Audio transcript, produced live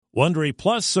Wondery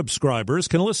Plus subscribers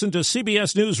can listen to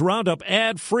CBS News Roundup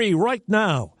ad-free right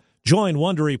now. Join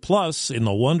Wondery Plus in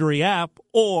the Wondery app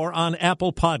or on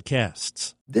Apple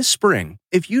Podcasts. This spring,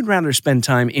 if you'd rather spend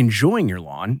time enjoying your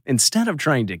lawn instead of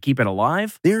trying to keep it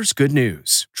alive, there's good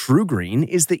news. True Green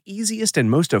is the easiest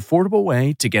and most affordable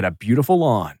way to get a beautiful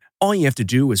lawn. All you have to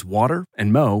do is water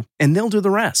and mow, and they'll do the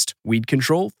rest. Weed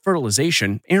control,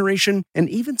 fertilization, aeration, and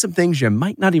even some things you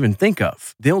might not even think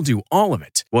of. They'll do all of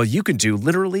it, while you can do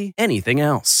literally anything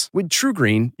else. With True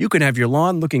Green, you can have your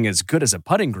lawn looking as good as a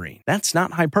putting green. That's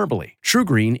not hyperbole. True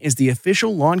Green is the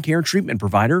official lawn care treatment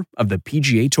provider of the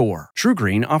PGA Tour. True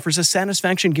Green offers a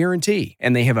satisfaction guarantee,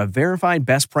 and they have a verified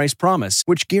best price promise,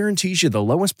 which guarantees you the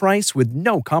lowest price with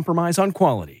no compromise on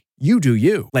quality. You do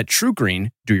you. Let True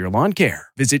Green do your lawn care.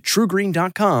 Visit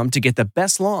TrueGreen.com to get the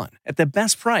best lawn at the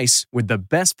best price with the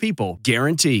best people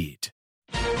guaranteed.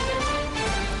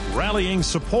 Rallying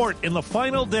support in the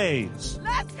final days.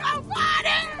 Let's go,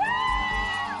 Biden!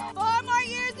 4 more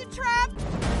years of Trump!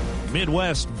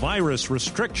 Midwest virus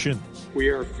restrictions. We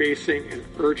are facing an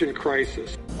urgent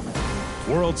crisis.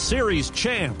 World Series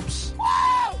champs.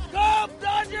 Woo! Go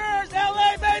Dodgers!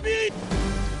 LA, baby!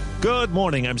 Good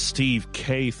morning, I'm Steve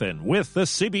Kathan. With the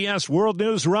CBS World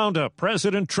News Roundup,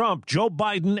 President Trump, Joe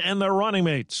Biden, and their running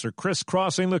mates are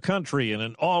crisscrossing the country in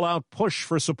an all-out push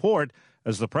for support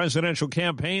as the presidential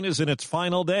campaign is in its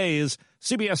final days.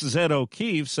 CBS's Ed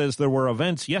O'Keefe says there were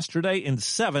events yesterday in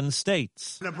 7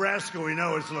 states. Nebraska, we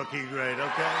know is looking great,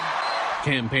 okay?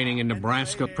 Campaigning in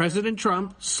Nebraska, President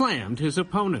Trump slammed his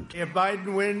opponent. If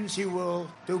Biden wins, he will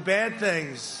do bad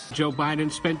things. Joe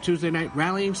Biden spent Tuesday night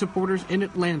rallying supporters in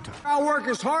Atlanta. I'll work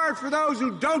as hard for those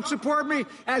who don't support me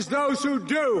as those who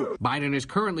do. Biden is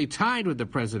currently tied with the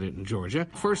president in Georgia.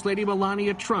 First Lady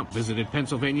Melania Trump visited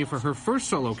Pennsylvania for her first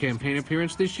solo campaign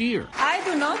appearance this year. I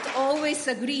do not always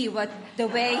agree with the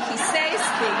way he says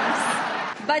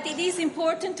things, but it is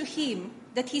important to him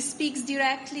that he speaks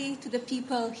directly to the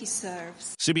people he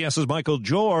serves. CBS's Michael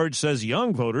George says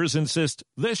young voters insist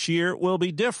this year will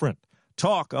be different.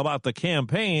 Talk about the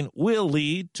campaign will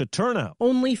lead to turnout.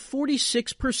 Only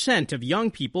 46% of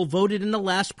young people voted in the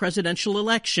last presidential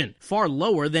election, far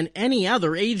lower than any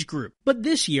other age group. But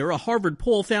this year, a Harvard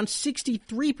poll found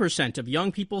 63% of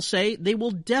young people say they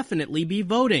will definitely be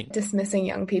voting. Dismissing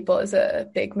young people is a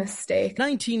big mistake.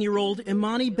 19-year-old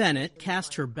Imani Bennett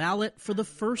cast her ballot for the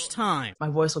first time. My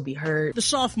voice will be heard. The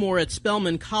sophomore at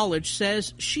Spelman College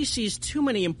says she sees too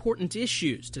many important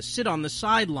issues to sit on the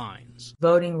sidelines.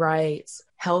 Voting rights.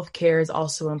 Healthcare is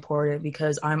also important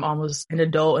because I'm almost an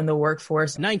adult in the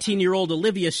workforce. 19-year-old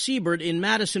Olivia Siebert in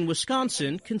Madison,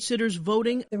 Wisconsin, considers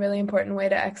voting a really important way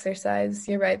to exercise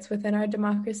your rights within our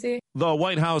democracy. The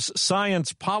White House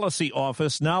Science Policy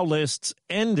Office now lists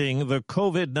ending the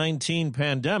COVID-19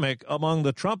 pandemic among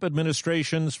the Trump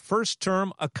administration's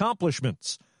first-term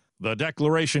accomplishments. The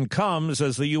declaration comes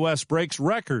as the U.S. breaks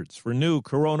records for new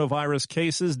coronavirus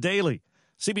cases daily.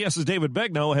 CBS's David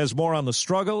Begnaud has more on the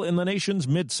struggle in the nation's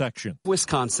midsection.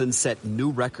 Wisconsin set new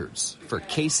records for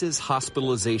cases,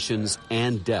 hospitalizations,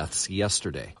 and deaths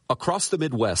yesterday. Across the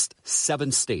Midwest,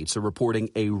 7 states are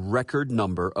reporting a record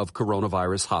number of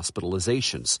coronavirus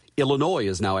hospitalizations. Illinois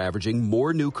is now averaging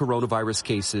more new coronavirus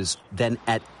cases than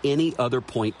at any other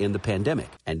point in the pandemic.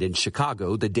 And in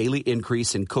Chicago, the daily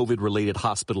increase in COVID-related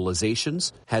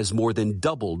hospitalizations has more than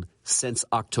doubled since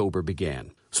October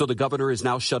began. So the governor is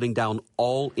now shutting down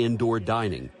all indoor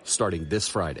dining starting this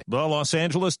Friday. The Los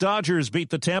Angeles Dodgers beat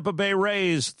the Tampa Bay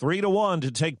Rays 3-1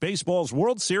 to take baseball's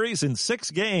World Series in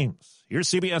 6 games. Here's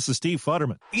CBS's Steve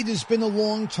Futterman. It has been a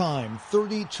long time,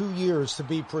 32 years to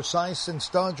be precise, since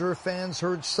Dodger fans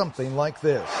heard something like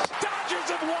this. Dodgers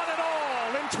have won it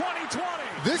all in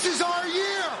 2020. This is our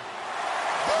year!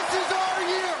 This is our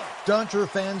year! Dodger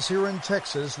fans here in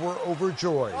Texas were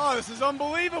overjoyed. Oh, this is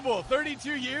unbelievable.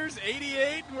 32 years,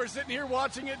 88, and we're sitting here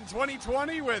watching it in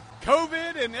 2020 with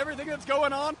COVID and everything that's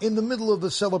going on. In the middle of the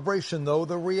celebration, though,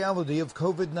 the reality of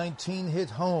COVID-19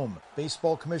 hit home.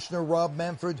 Baseball Commissioner Rob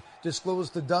Manfred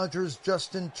disclosed the Dodgers'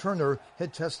 Justin Turner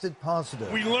had tested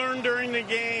positive. We learned during the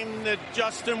game that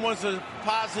Justin was a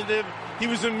positive. He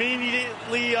was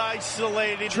immediately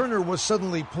isolated. Turner was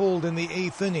suddenly pulled in the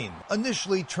 8th inning.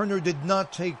 Initially, Turner did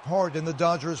not take part in the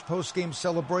Dodgers' postgame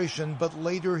celebration, but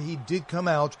later he did come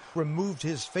out, removed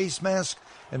his face mask,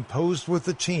 and posed with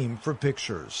the team for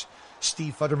pictures.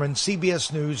 Steve Futterman,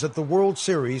 CBS News at the World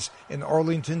Series in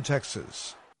Arlington,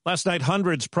 Texas. Last night,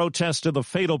 hundreds protested the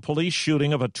fatal police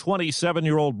shooting of a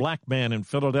 27-year-old black man in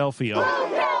Philadelphia.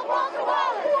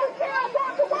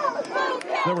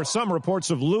 There were some reports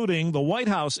of looting. The White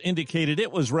House indicated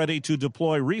it was ready to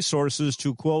deploy resources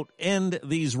to, quote, end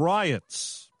these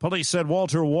riots. Police said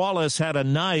Walter Wallace had a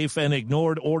knife and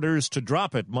ignored orders to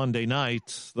drop it Monday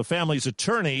night. The family's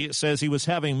attorney says he was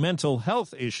having mental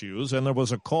health issues and there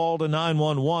was a call to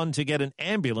 911 to get an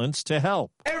ambulance to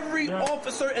help. Every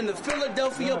officer in the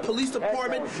Philadelphia Police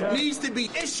Department needs to be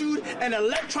issued an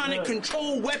electronic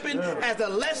control weapon as a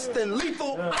less than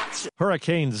lethal option.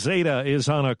 Hurricane Zeta is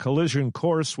on a collision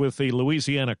course with the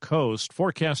Louisiana coast.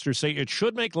 Forecasters say it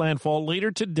should make landfall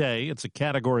later today. It's a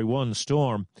Category 1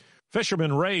 storm.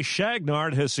 Fisherman Ray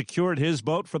Shagnard has secured his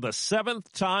boat for the 7th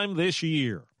time this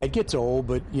year. It gets old,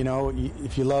 but,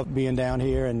 if you love being down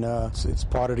here, and it's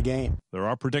part of the game. There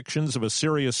are predictions of a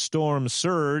serious storm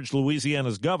surge.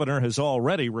 Louisiana's governor has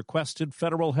already requested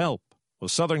federal help. Well,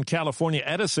 Southern California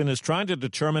Edison is trying to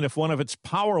determine if one of its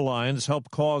power lines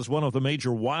helped cause one of the major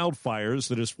wildfires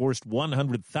that has forced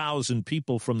 100,000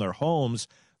 people from their homes.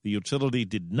 The utility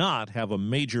did not have a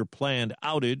major planned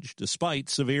outage despite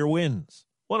severe winds.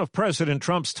 One of President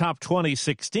Trump's top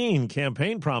 2016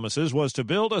 campaign promises was to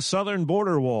build a southern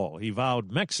border wall. He vowed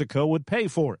Mexico would pay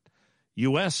for it.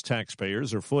 U.S.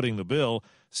 taxpayers are footing the bill.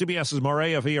 CBS's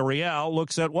Maria Villarreal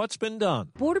looks at what's been done.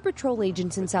 Border Patrol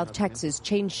agents in South Texas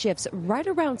changed shifts right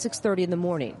around 6:30 in the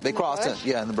morning. They crossed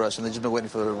in the brush, and they've just been waiting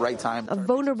for the right time. A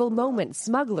vulnerable moment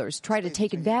smugglers try to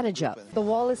take advantage of. The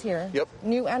wall is here. Yep.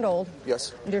 New and old.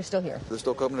 Yes. They're still here. They're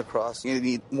still coming across. You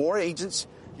need more agents.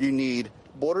 You need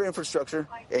border infrastructure,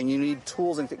 and you need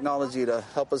tools and technology to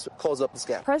help us close up this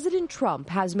gap. President Trump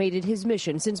has made it his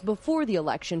mission since before the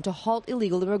election to halt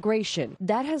illegal immigration.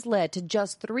 That has led to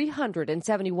just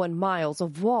 371 miles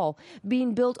of wall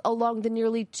being built along the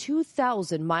nearly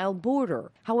 2,000-mile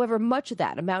border. However, much of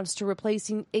that amounts to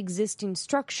replacing existing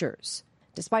structures.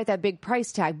 Despite that big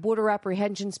price tag, border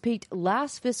apprehensions peaked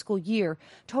last fiscal year,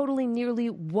 totaling nearly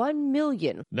 1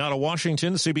 million. Now to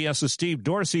Washington, CBS's Steve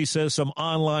Dorsey says some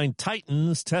online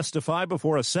titans testify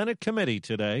before a Senate committee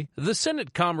today. The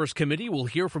Senate Commerce Committee will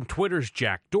hear from Twitter's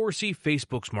Jack Dorsey,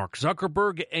 Facebook's Mark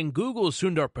Zuckerberg, and Google's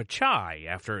Sundar Pichai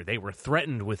after they were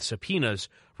threatened with subpoenas.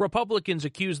 Republicans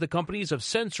accuse the companies of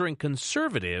censoring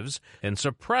conservatives and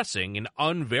suppressing an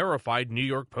unverified New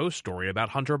York Post story about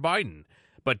Hunter Biden.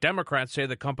 But Democrats say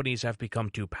the companies have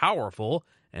become too powerful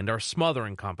and are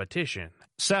smothering competition.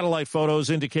 Satellite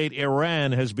photos indicate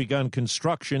Iran has begun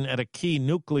construction at a key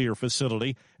nuclear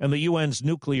facility, and the UN's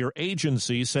nuclear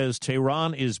agency says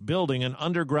Tehran is building an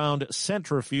underground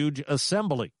centrifuge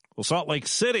assembly. Well, Salt Lake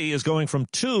City is going from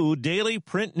 2 daily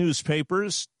print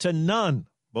newspapers to none.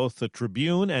 Both the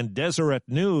Tribune and Deseret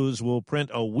News will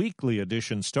print a weekly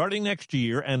edition starting next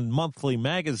year, and monthly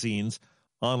magazines.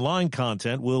 Online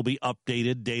content will be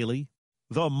updated daily.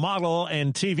 The model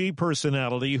and TV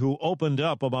personality who opened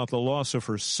up about the loss of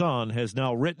her son has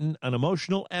now written an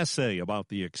emotional essay about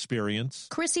the experience.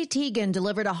 Chrissy Teigen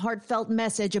delivered a heartfelt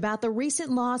message about the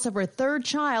recent loss of her third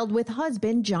child with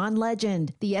husband John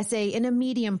Legend. The essay in a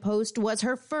Medium post was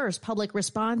her first public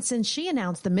response since she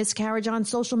announced the miscarriage on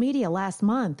social media last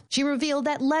month. She revealed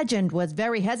that Legend was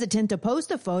very hesitant to post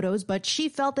the photos, but she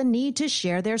felt the need to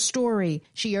share their story.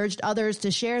 She urged others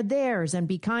to share theirs and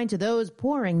be kind to those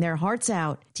pouring their hearts out.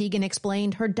 Teigen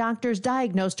explained her doctors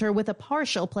diagnosed her with a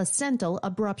partial placental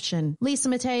abruption. Lisa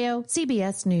Mateo,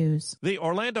 CBS News. The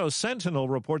Orlando Sentinel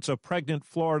reports a pregnant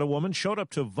Florida woman showed up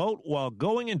to vote while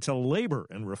going into labor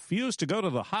and refused to go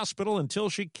to the hospital until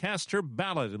she cast her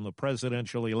ballot in the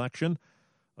presidential election.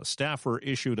 A staffer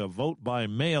issued a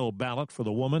vote-by-mail ballot for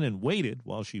the woman and waited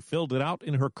while she filled it out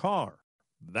in her car.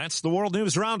 That's the World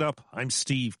News Roundup. I'm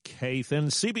Steve Kathan,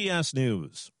 CBS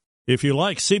News. If you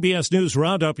like CBS News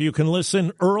Roundup, you can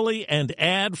listen early and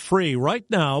ad-free right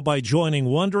now by joining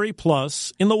Wondery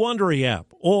Plus in the Wondery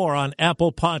app or on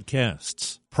Apple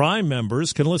Podcasts. Prime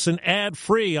members can listen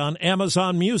ad-free on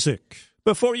Amazon Music.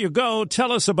 Before you go,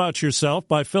 tell us about yourself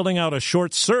by filling out a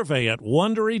short survey at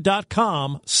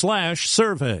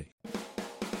Wondery.com/survey.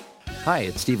 Hi,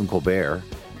 it's Stephen Colbert,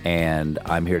 and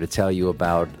I'm here to tell you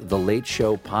about The Late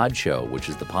Show Pod Show, which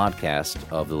is the podcast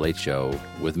of The Late Show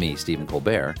with me, Stephen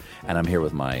Colbert, and I'm here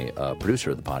with my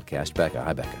producer of the podcast, Becca.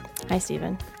 Hi, Becca. Hi,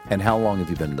 Stephen. And how long have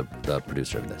you been the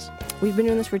producer of this? We've been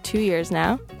doing this for 2 years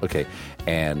now. Okay,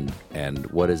 and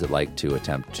what is it like to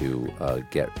attempt to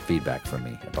get feedback from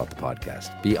me about the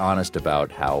podcast? Be honest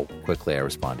about how quickly I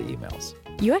respond to emails.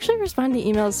 You actually respond to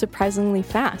emails surprisingly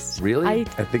fast. Really? I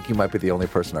think you might be the only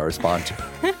person I respond to.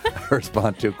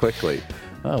 Respond to quickly.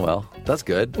 Oh, well, that's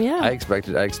good. Yeah. I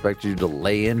expected you to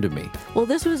lay into me. Well,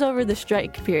 this was over the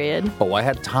strike period. Oh, I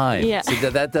had time. Yeah. See,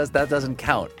 that doesn't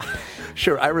count.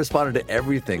 Sure, I responded to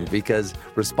everything because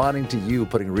responding to you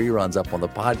putting reruns up on the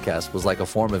podcast was like a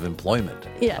form of employment.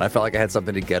 Yeah. And I felt like I had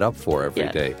something to get up for every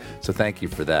day. So thank you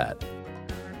for that.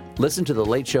 Listen to The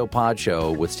Late Show Pod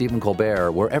Show with Stephen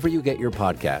Colbert wherever you get your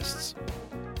podcasts.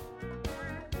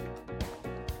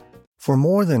 For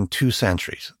more than 2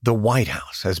 centuries, the White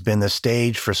House has been the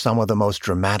stage for some of the most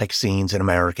dramatic scenes in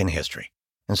American history.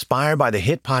 Inspired by the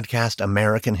hit podcast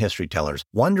American History Tellers,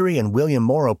 Wondery and William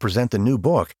Morrow present the new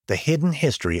book, The Hidden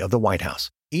History of the White House.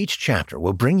 Each chapter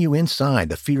will bring you inside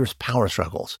the fierce power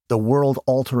struggles, the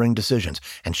world-altering decisions,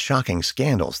 and shocking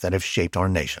scandals that have shaped our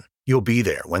nation. You'll be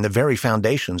there when the very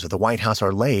foundations of the White House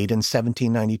are laid in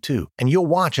 1792, and you'll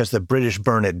watch as the British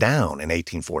burn it down in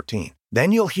 1814.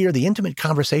 Then you'll hear the intimate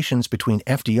conversations between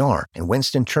FDR and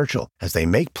Winston Churchill as they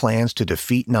make plans to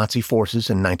defeat Nazi forces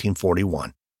in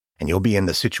 1941. And you'll be in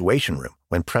the Situation Room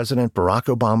when President Barack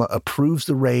Obama approves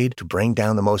the raid to bring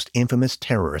down the most infamous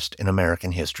terrorist in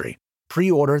American history.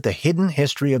 Pre-order The Hidden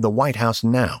History of the White House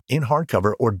now in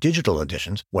hardcover or digital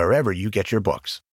editions wherever you get your books.